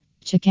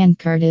Chikan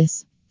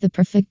Kurtis, the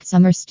perfect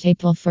summer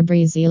staple for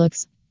breezy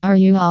looks. Are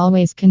you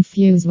always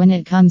confused when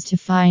it comes to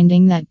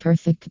finding that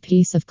perfect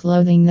piece of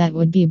clothing that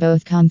would be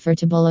both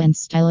comfortable and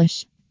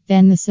stylish?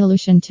 Then the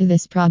solution to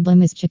this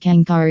problem is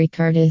Chikan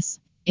Kurtis.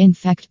 In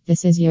fact,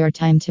 this is your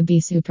time to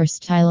be super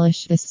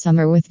stylish this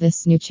summer with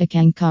this new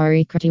Chikan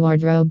Kurtis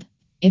wardrobe.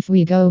 If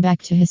we go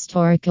back to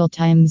historical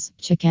times,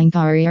 Chikan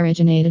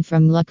originated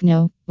from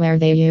Lucknow, where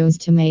they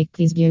used to make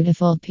these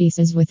beautiful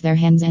pieces with their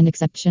hands and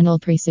exceptional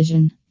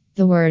precision.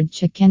 The word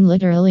Chikan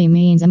literally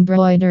means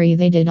embroidery.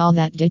 They did all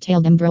that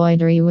detailed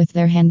embroidery with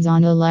their hands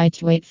on a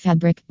lightweight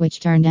fabric, which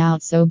turned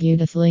out so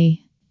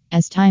beautifully.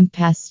 As time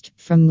passed,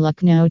 from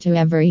Lucknow to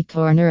every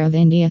corner of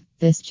India,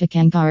 this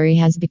Chikan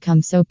has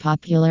become so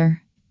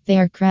popular. They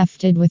are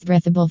crafted with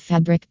breathable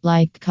fabric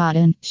like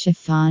cotton,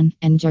 chiffon,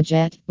 and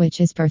georgette,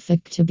 which is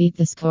perfect to beat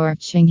the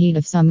scorching heat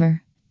of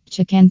summer.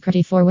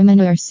 Chikan for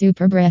women are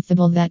super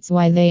breathable, that's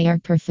why they are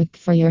perfect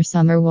for your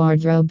summer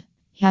wardrobe.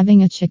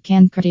 Having a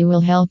Chikan will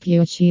help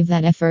you achieve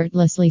that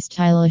effortlessly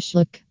stylish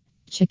look.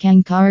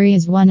 Chikan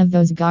is one of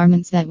those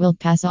garments that will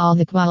pass all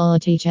the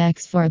quality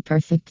checks for a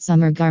perfect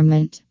summer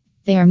garment.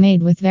 They are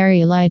made with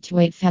very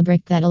lightweight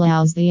fabric that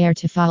allows the air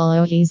to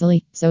follow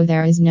easily, so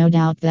there is no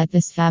doubt that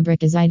this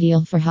fabric is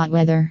ideal for hot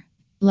weather.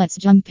 Let's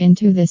jump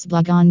into this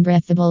blog on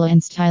breathable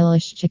and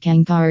stylish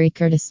Chikan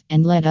Kurtis,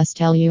 and let us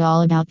tell you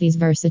all about these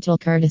versatile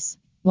Kurtis.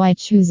 Why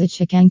choose a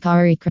Chikan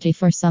Kurtis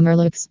for summer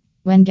looks?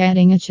 When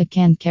getting a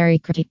Chikan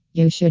Kurtis,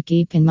 you should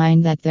keep in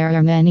mind that there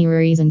are many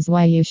reasons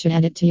why you should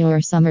add it to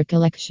your summer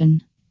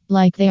collection.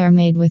 Like they are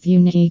made with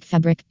unique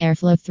fabric,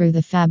 airflow through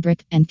the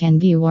fabric, and can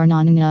be worn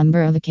on a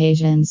number of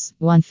occasions.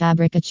 One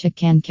fabric, a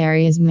Chikan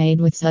is made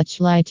with such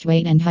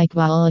lightweight and high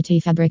quality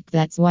fabric,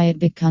 that's why it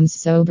becomes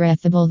so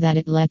breathable that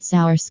it lets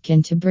our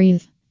skin to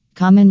breathe.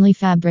 Commonly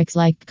fabrics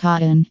like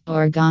cotton,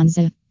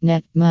 organza,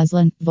 net,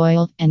 muslin,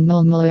 voile, and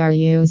mulmul are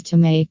used to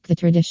make the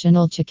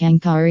traditional Chikan.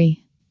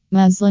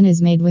 Muslin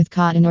is made with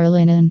cotton or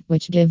linen,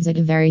 which gives it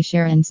a very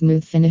sheer and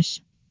smooth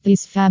finish.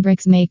 These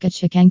fabrics make a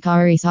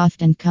Chikan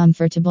soft and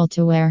comfortable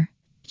to wear.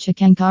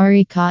 Chikan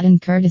cotton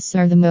Kurtis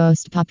are the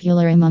most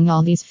popular among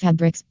all these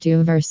fabrics,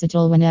 too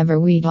versatile. Whenever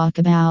we talk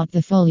about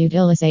the full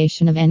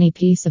utilization of any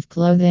piece of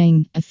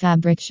clothing, a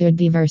fabric should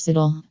be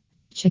versatile.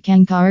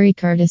 Chikan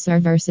Kurtis are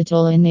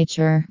versatile in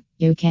nature.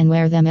 You can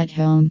wear them at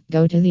home,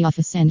 go to the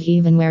office, and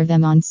even wear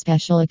them on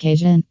special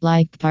occasion,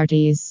 like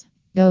parties.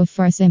 Go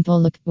for a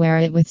simple look, wear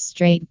it with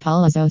straight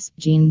palazzos,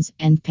 jeans,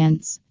 and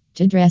pants.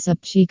 To dress up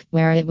chic,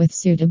 wear it with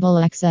suitable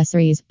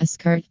accessories, a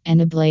skirt,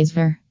 and a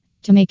blazer.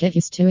 To make it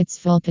use to its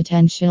full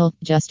potential,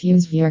 just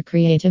use your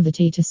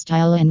creativity to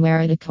style and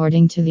wear it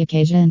according to the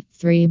occasion.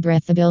 3.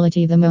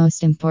 Breathability. The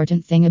most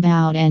important thing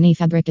about any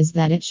fabric is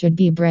that it should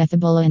be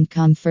breathable and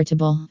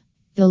comfortable.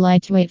 The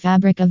lightweight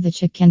fabric of the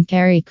Chikan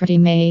Kurtis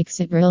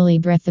makes it really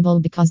breathable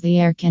because the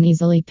air can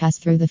easily pass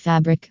through the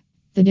fabric.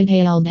 The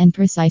detailed and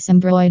precise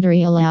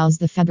embroidery allows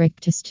the fabric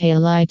to stay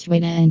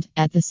lightweight and,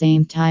 at the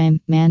same time,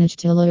 manage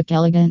to look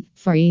elegant.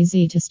 For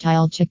easy to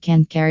style,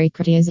 Chikan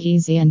Kurtis is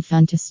easy and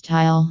fun to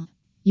style.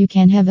 You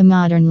can have a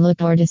modern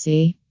look or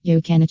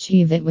you can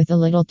achieve it with a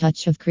little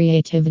touch of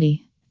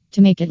creativity.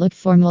 To make it look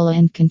formal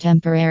and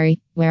contemporary,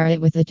 wear it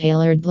with a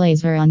tailored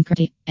blazer on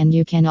Kurtis, and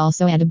you can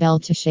also add a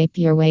belt to shape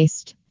your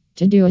waist.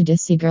 To do a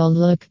desi girl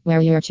look,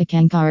 wear your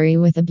Chikan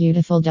with a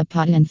beautiful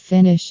dupatta and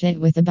finish it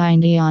with a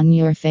bindi on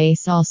your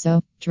face.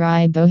 Also,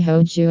 try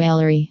boho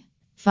jewelry.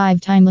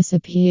 5. Timeless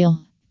appeal.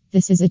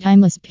 This is a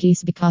timeless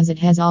piece because it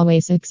has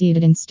always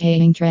succeeded in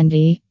staying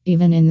trendy,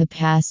 even in the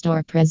past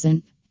or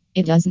present.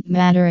 It doesn't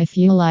matter if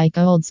you like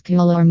old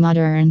school or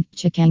modern,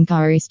 Chikan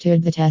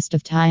stood the test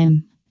of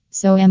time.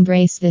 So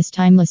embrace this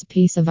timeless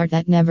piece of art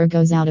that never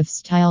goes out of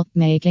style,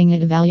 making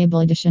it a valuable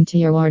addition to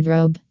your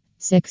wardrobe.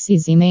 6.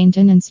 Easy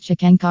maintenance.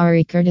 Chikan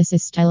Kurtis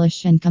is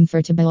stylish and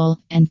comfortable,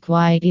 and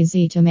quite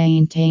easy to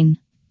maintain.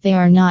 They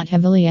are not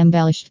heavily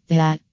embellished, that